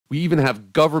We even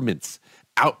have governments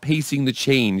outpacing the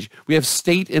change. We have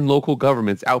state and local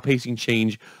governments outpacing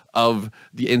change of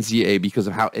the NCAA because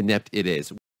of how inept it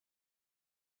is.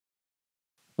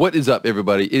 What is up,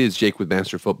 everybody? It is Jake with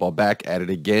Master Football, back at it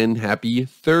again. Happy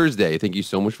Thursday. Thank you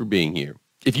so much for being here.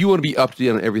 If you want to be up to date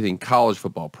on everything college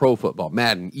football, pro football,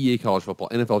 Madden, EA college football,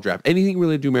 NFL draft, anything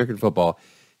related to American football,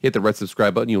 hit the red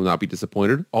subscribe button. You will not be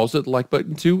disappointed. Also hit the like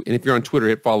button too. And if you're on Twitter,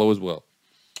 hit follow as well.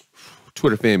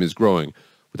 Twitter fam is growing.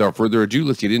 Without further ado,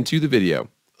 let's get into the video.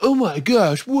 Oh my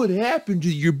gosh, what happened to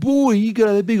your boy? He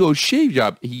got a big old shave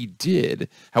job. He did.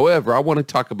 However, I want to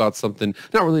talk about something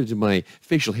not related to my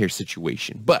facial hair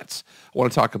situation, but I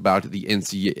want to talk about the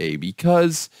NCAA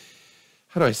because,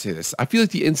 how do I say this? I feel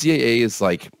like the NCAA is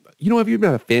like, have you ever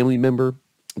had a family member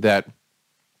that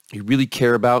you really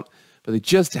care about, but they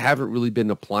just haven't really been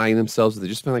applying themselves, and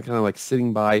they've just been kind of like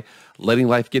sitting by, letting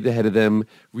life get ahead of them,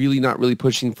 really not really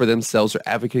pushing for themselves or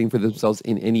advocating for themselves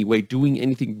in any way, doing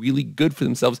anything really good for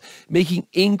themselves, making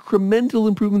incremental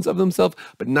improvements of themselves,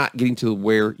 but not getting to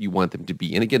where you want them to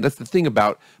be. And again, that's the thing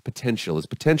about potential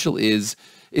is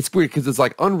it's weird because it's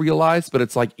like unrealized, but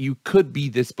it's like you could be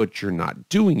this, but you're not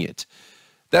doing it.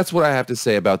 That's what I have to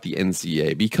say about the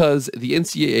NCAA, because the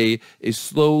NCAA is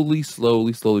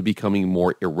slowly becoming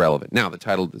more irrelevant. Now, the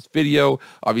title of this video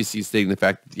obviously is stating the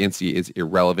fact that the NCAA is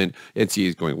irrelevant. NCAA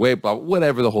is going away, blah,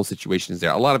 whatever the whole situation is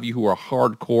there. A lot of you who are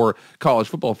hardcore college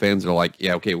football fans are like,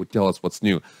 yeah, okay, well, tell us what's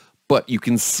new. But you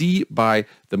can see by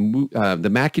the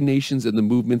machinations and the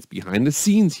movements behind the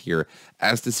scenes here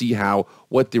as to see how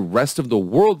what the rest of the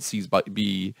world sees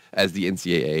as the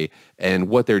NCAA and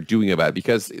what they're doing about it,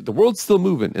 because the world's still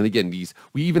moving. And again,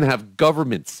 we even have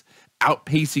governments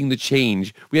outpacing the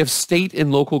change. We have state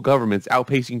and local governments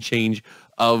outpacing change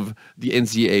of the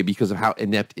NCAA because of how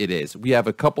inept it is. We have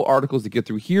a couple articles to get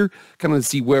through here, kind of to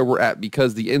see where we're at,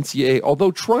 because the NCAA, although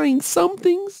trying some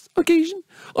things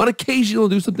on occasion will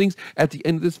do some things. At the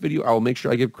end of this video, I will make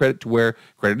sure I give credit to where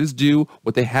credit is due,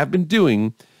 what they have been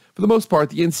doing. For the most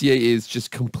part, the NCAA is just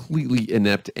completely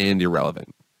inept and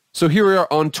irrelevant. So here we are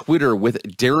on Twitter with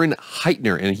Darren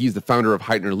Heitner, and he's the founder of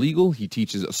Heitner Legal. He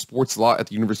teaches sports law at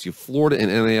the University of Florida and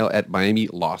NIL at Miami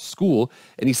Law School.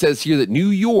 And he says here that New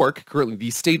York, currently the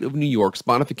state of New York's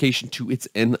modification to its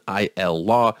NIL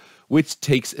law, which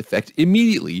takes effect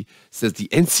immediately, says the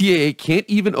NCAA can't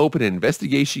even open an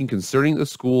investigation concerning the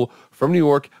school from New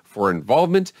York for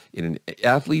involvement in an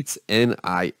athlete's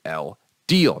NIL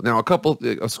deal. Now, a couple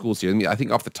of schools here. I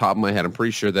think off the top of my head, I'm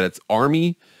pretty sure that it's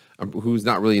Army, who's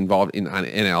not really involved in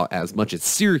NIL as much as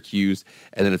Syracuse,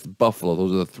 and then it's Buffalo.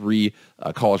 Those are the three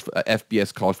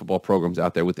FBS college football programs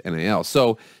out there with NIL.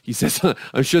 So he says,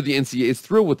 I'm sure the NCAA is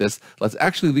thrilled with this. Let's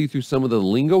actually lead through some of the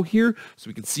lingo here so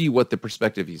we can see what the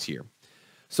perspective is here.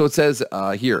 So it says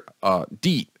here,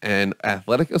 D, an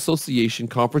athletic association,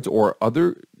 conference, or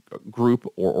other group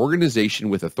or organization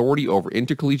with authority over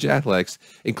intercollegiate athletics,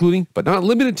 including but not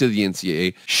limited to the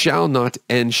NCAA, shall not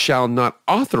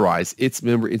authorize its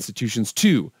member institutions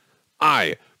to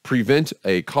I, prevent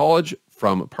a college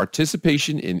from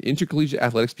participation in intercollegiate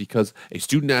athletics because a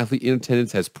student athlete in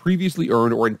attendance has previously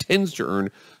earned or intends to earn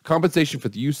compensation for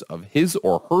the use of his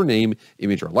or her name,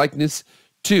 image, or likeness.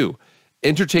 2,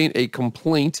 entertain a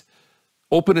complaint,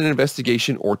 open an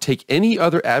investigation, or take any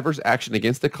other adverse action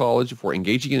against the college for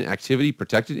engaging in activity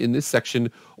protected in this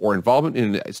section or involvement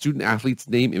in a student athlete's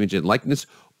name, image, and likeness.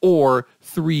 Or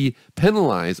 3,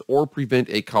 penalize or prevent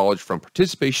a college from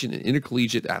participation in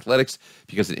intercollegiate athletics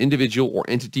because an individual or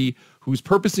entity whose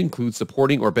purpose includes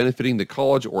supporting or benefiting the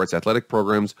college or its athletic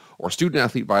programs or student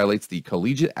athlete violates the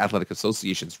Collegiate Athletic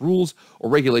Association's rules or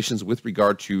regulations with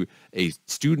regard to a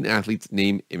student athlete's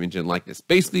name, image, and likeness.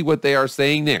 Basically, what they are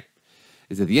saying there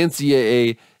is that the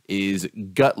NCAA is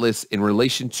gutless in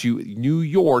relation to New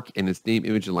York and its name,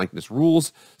 image, and likeness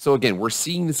rules. So again, we're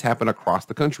seeing this happen across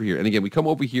the country here. And again, we come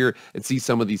over here and see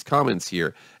some of these comments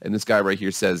here. And this guy right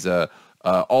here says,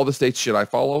 all the states should I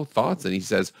follow? Thoughts? And he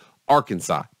says,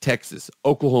 Arkansas, Texas,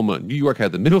 Oklahoma, New York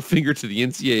had the middle finger to the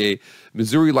NCAA.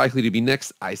 Missouri likely to be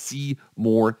next. I see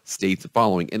more states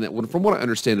following. And from what I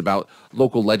understand about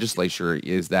local legislature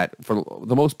is that for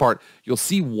the most part, you'll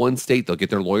see one state, they'll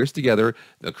get their lawyers together,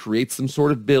 they'll create some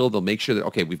sort of bill, they'll make sure that,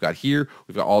 okay, we've got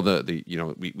all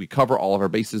we cover all of our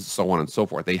bases, so on and so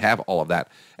forth. They have all of that.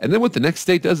 And then what the next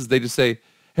state does is they just say,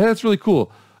 hey, that's really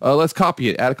cool. Let's copy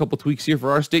it, add a couple tweaks here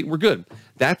for our state, and we're good.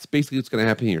 That's basically what's going to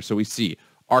happen here. So we see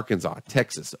Arkansas,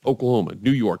 Texas, Oklahoma,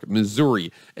 New York,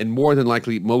 Missouri, and more than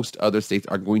likely most other states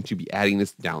are going to be adding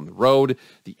this down the road.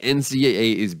 The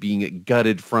NCAA is being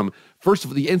gutted from, first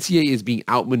of all, the NCAA is being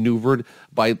outmaneuvered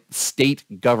by state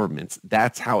governments.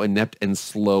 That's how inept and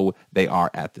slow they are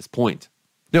at this point.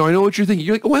 Now, I know what you're thinking.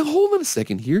 You're like, well, hold on a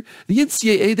second here. The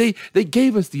NCAA, they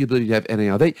gave us the ability to have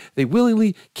NIL. They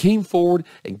willingly came forward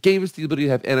and gave us the ability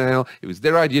to have NIL. It was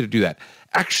their idea to do that.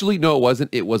 Actually, no, it wasn't.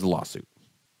 It was a lawsuit.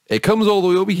 It comes all the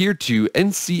way over here to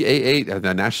NCAA,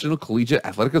 the National Collegiate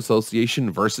Athletic Association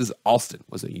versus Alston.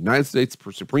 It was a United States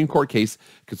Supreme Court case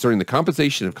concerning the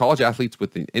compensation of college athletes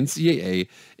with the NCAA.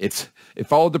 It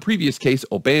followed the previous case,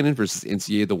 O'Bannon versus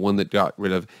NCAA, the one that got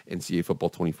rid of NCAA football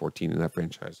 2014 in that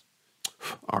franchise.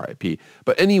 RIP.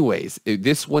 But anyways,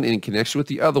 this one in connection with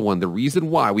the other one, the reason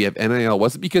why we have NIL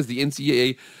wasn't because the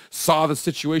NCAA saw the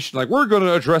situation like, we're going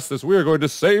to address this. We're going to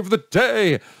save the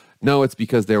day. No, it's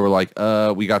because they were like,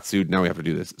 we got sued. Now we have to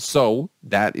do this. So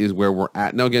that is where we're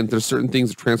at. Now, again, there's certain things,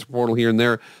 the transfer portal here and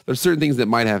there. There's certain things that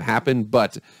might have happened,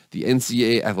 but the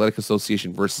NCAA Athletic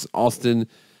Association versus Alston,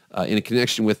 in a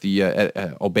connection with the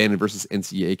O'Bannon versus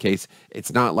NCAA case,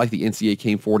 it's not like the NCAA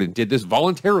came forward and did this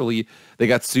voluntarily. They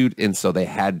got sued, and so they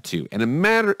had to. And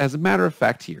as a matter of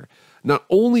fact here, not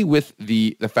only with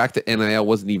the fact that NIL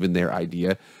wasn't even their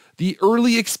idea, the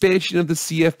early expansion of the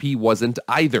CFP wasn't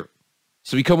either.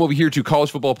 So we come over here to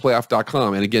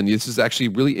collegefootballplayoff.com. And again, this is actually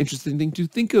a really interesting thing to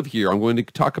think of here. I'm going to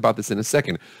talk about this in a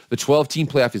second. The 12-team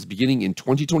playoff is beginning in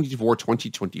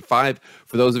 2024-2025.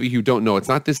 For those of you who don't know, it's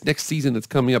not this next season that's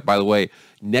coming up, by the way.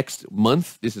 Next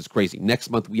month, this is crazy.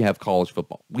 Next month, we have college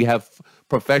football. We have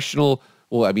professional,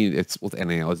 well, I mean, it's with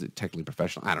NAL. Is it technically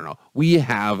professional? I don't know. We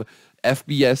have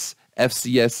FBS,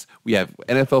 FCS. We have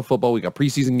NFL football. We got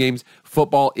preseason games.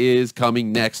 Football is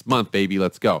coming next month, baby.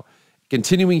 Let's go.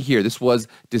 Continuing here, this was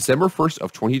December 1st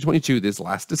of 2022, this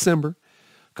last December.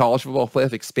 College football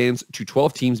playoff expands to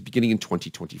 12 teams beginning in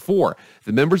 2024.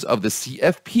 The members of the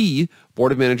CFP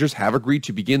Board of Managers have agreed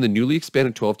to begin the newly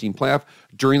expanded 12-team playoff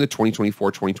during the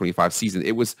 2024-2025 season.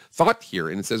 It was thought here,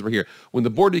 and it says right here, when the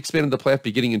board expanded the playoff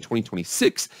beginning in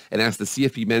 2026 and asked the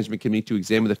CFP Management Committee to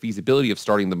examine the feasibility of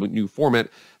starting the new format,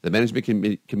 the Management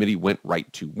Committee went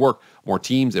right to work. More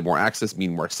teams and more access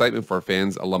mean more excitement for our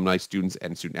fans, alumni, students,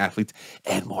 and student athletes,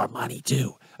 and more money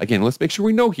too. Again, let's make sure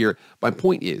we know here. My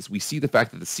point is, we see the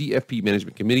fact that the CFP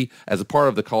Management Committee, as a part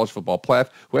of the college football playoff,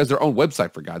 who has their own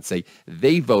website, for God's sake,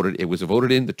 they voted. It was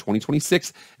voted in the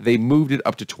 2026. They moved it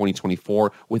up to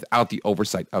 2024 without the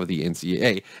oversight of the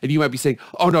NCAA. And you might be saying,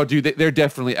 oh, no, dude, they're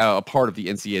definitely a part of the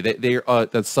NCAA. They're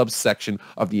the subsection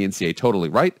of the NCAA, totally,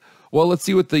 right? Well, let's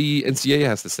see what the NCAA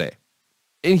has to say.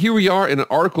 And here we are in an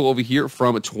article over here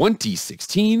from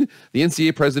 2016. The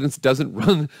NCAA president doesn't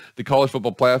run the college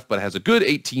football playoff, but has a good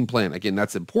 8-team plan. Again,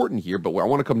 that's important here, but I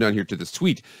want to come down here to this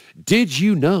tweet. Did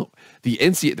you know the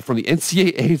NCAA, from the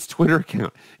NCAA's Twitter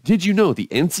account, did you know the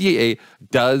NCAA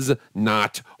does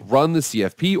not run the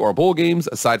CFP or bowl games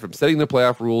aside from setting the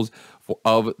playoff rules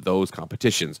of those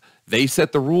competitions? They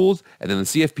set the rules, and then the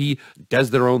CFP does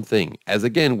their own thing. As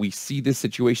again, we see this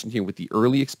situation here with the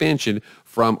early expansion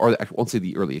from, or I won't say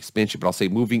the early expansion, but I'll say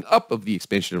moving up of the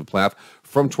expansion of the playoff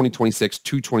from 2026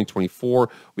 to 2024.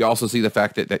 We also see the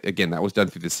fact that again, that was done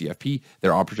through the CFP.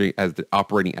 They're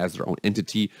operating as their own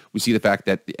entity. We see the fact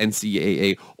that the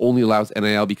NCAA only allows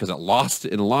NIL because it lost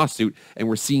in a lawsuit, and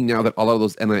we're seeing now that a lot of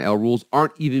those NIL rules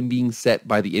aren't even being set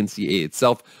by the NCAA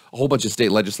itself. A whole bunch of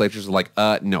state legislatures are like,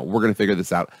 no, we're going to figure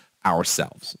this out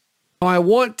ourselves. Now, I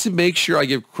want to make sure I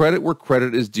give credit where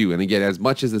credit is due. And again, as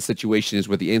much as the situation is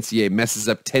where the NCAA messes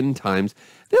up 10 times,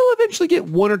 they'll eventually get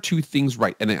one or two things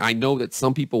right. And I know that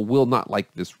some people will not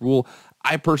like this rule.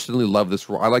 I personally love this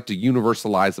rule. I like to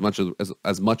universalize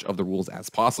as much of the rules as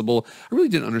possible. I really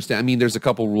didn't understand. I mean, there's a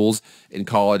couple rules in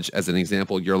college. As an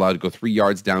example, you're allowed to go 3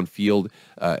 yards downfield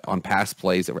on pass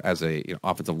plays as a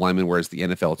offensive lineman, whereas the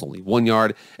NFL, it's only 1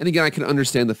 yard. And again, I can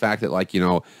understand the fact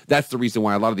that, that's the reason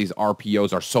why a lot of these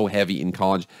RPOs are so heavy in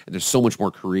college, and they're so much more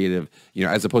creative,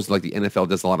 as opposed to like the NFL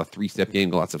does a lot of 3-step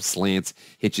game, lots of slants,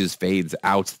 hitches, fades,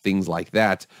 outs, things like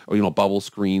that, or, bubble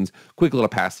screens, quick little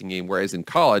passing game. Whereas in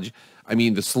college, I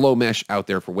mean, the slow mesh out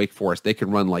there for Wake Forest, they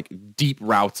can run like deep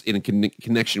routes in a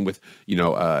connection with,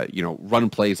 run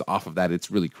plays off of that.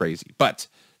 It's really crazy. But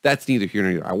that's neither here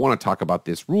nor there. I want to talk about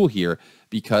this rule here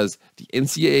because the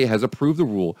NCAA has approved the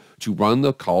rule to run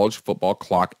the college football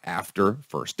clock after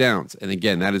first downs. And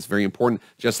again, that is very important,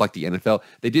 just like the NFL.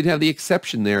 They did have the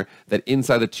exception there that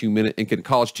inside the 2-minute, and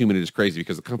college 2-minute is crazy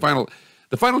because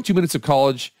the final 2 minutes of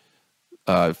college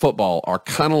football are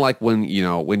kind of like when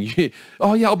you,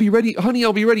 oh yeah, I'll be ready, honey,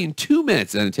 I'll be ready in 2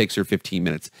 minutes, and it takes her 15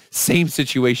 minutes. Same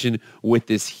situation with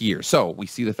this here. So we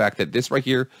see the fact that this right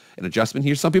here, an adjustment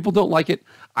here, some people don't like it.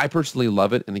 I personally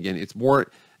love it. And again, it's more,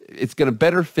 it's going to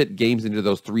better fit games into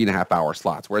those 3.5-hour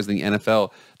slots. Whereas in the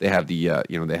NFL, they have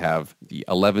they have the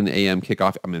 11 a.m.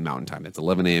 kickoff. I'm in Mountain Time. It's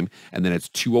 11 a.m. and then it's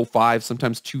 2:05,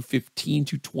 sometimes 2:15,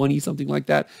 2:20, something like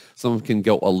that. Some can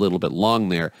go a little bit long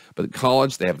there. But at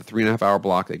college, they have the 3.5-hour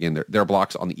block. Again, their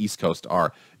blocks on the East Coast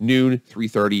are noon,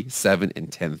 3:30, 7, and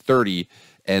 10:30.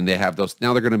 And they have those.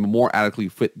 Now they're going to more adequately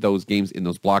fit those games in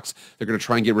those blocks. They're going to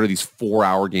try and get rid of these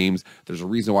 4-hour games. There's a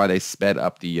reason why they sped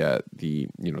up the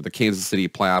Kansas City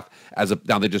playoff.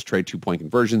 Now they just trade 2-point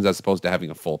conversions as opposed to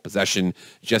having a full possession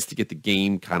just to get the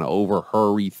game kind of over,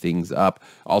 hurry things up.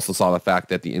 Also saw the fact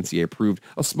that the NCAA approved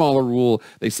a smaller rule.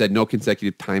 They said no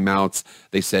consecutive timeouts.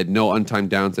 They said no untimed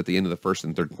downs at the end of the first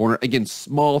and third quarter. Again,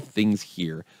 small things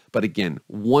here. But again,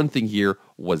 one thing here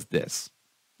was this.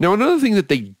 Now, another thing that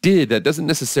they did that doesn't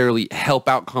necessarily help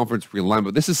out conference realignment,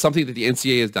 but this is something that the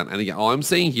NCAA has done. And again, all I'm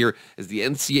saying here is the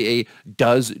NCAA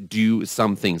does do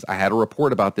some things. I had a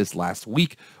report about this last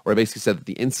week where I basically said that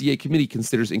the NCAA committee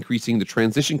considers increasing the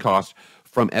transition cost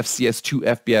from FCS to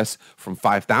FBS from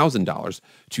 $5,000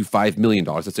 to $5 million.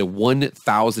 That's a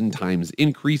 1,000 times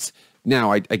increase.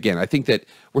 Now, I think that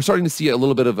we're starting to see a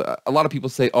little bit of a lot of people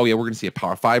say, oh, yeah, we're going to see a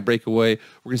Power 5 breakaway.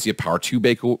 We're going to see a Power 2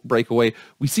 breakaway.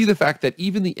 We see the fact that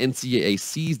even the NCAA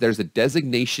sees there's a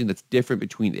designation that's different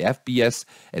between the FBS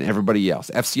and everybody else.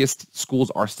 FCS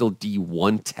schools are still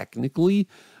D1 technically,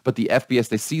 but the FBS,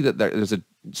 they see that there's a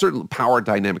certain power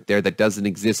dynamic there that doesn't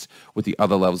exist with the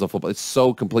other levels of football. It's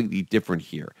so completely different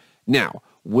here. Now,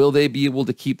 will they be able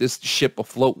to keep this ship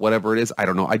afloat, whatever it is? I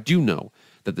don't know. I do know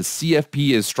that the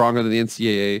CFP is stronger than the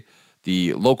NCAA.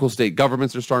 The local state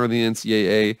governments are stronger than the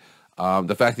NCAA.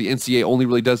 The fact that the NCAA only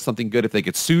really does something good if they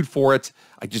get sued for it,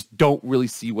 I just don't really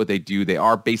see what they do. They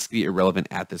are basically irrelevant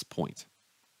at this point.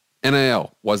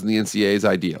 NIL wasn't the NCAA's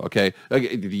idea, okay?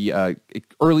 The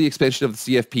early expansion of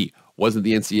the CFP wasn't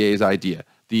the NCAA's idea.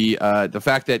 The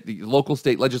fact that the local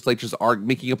state legislatures are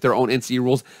making up their own NCAA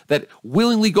rules that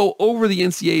willingly go over the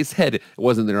NCAA's head, it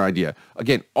wasn't their idea.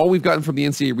 Again, all we've gotten from the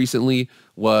NCAA recently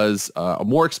was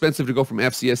more expensive to go from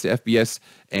FCS to FBS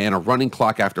and a running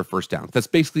clock after first down. That's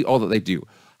basically all that they do.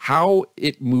 How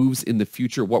it moves in the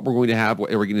future, what we're going to have,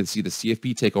 are we going to see the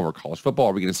CFP take over college football?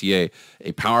 Are we going to see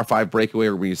a Power 5 breakaway?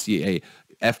 Are we going to see a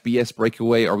FBS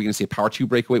breakaway? Are we going to see a Power 2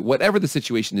 breakaway? Whatever the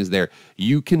situation is there,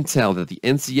 you can tell that the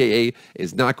NCAA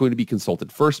is not going to be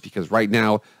consulted first because right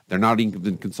now they're not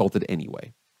even consulted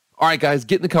anyway. All right, guys,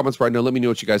 get in the comments right now. Let me know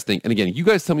what you guys think. And again, you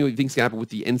guys tell me what you think is going to happen with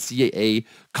the NCAA,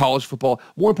 college football,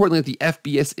 more importantly, with the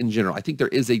FBS in general. I think there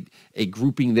is a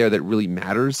grouping there that really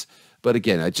matters. But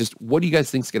again, what do you guys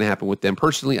think is going to happen with them?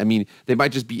 Personally, I mean, they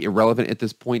might just be irrelevant at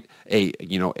this point. A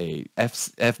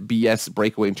FBS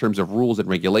breakaway in terms of rules and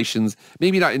regulations,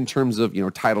 maybe not in terms of,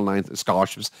 Title IX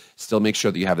scholarships. Still make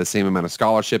sure that you have the same amount of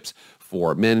scholarships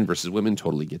for men versus women.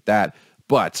 Totally get that.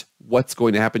 But what's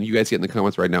going to happen? You guys get in the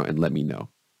comments right now and let me know.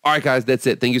 All right, guys, that's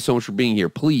it. Thank you so much for being here.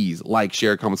 Please like,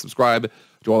 share, comment, subscribe.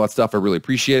 Do all that stuff. I really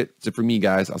appreciate it. That's it for me,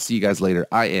 guys. I'll see you guys later.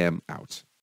 I am out.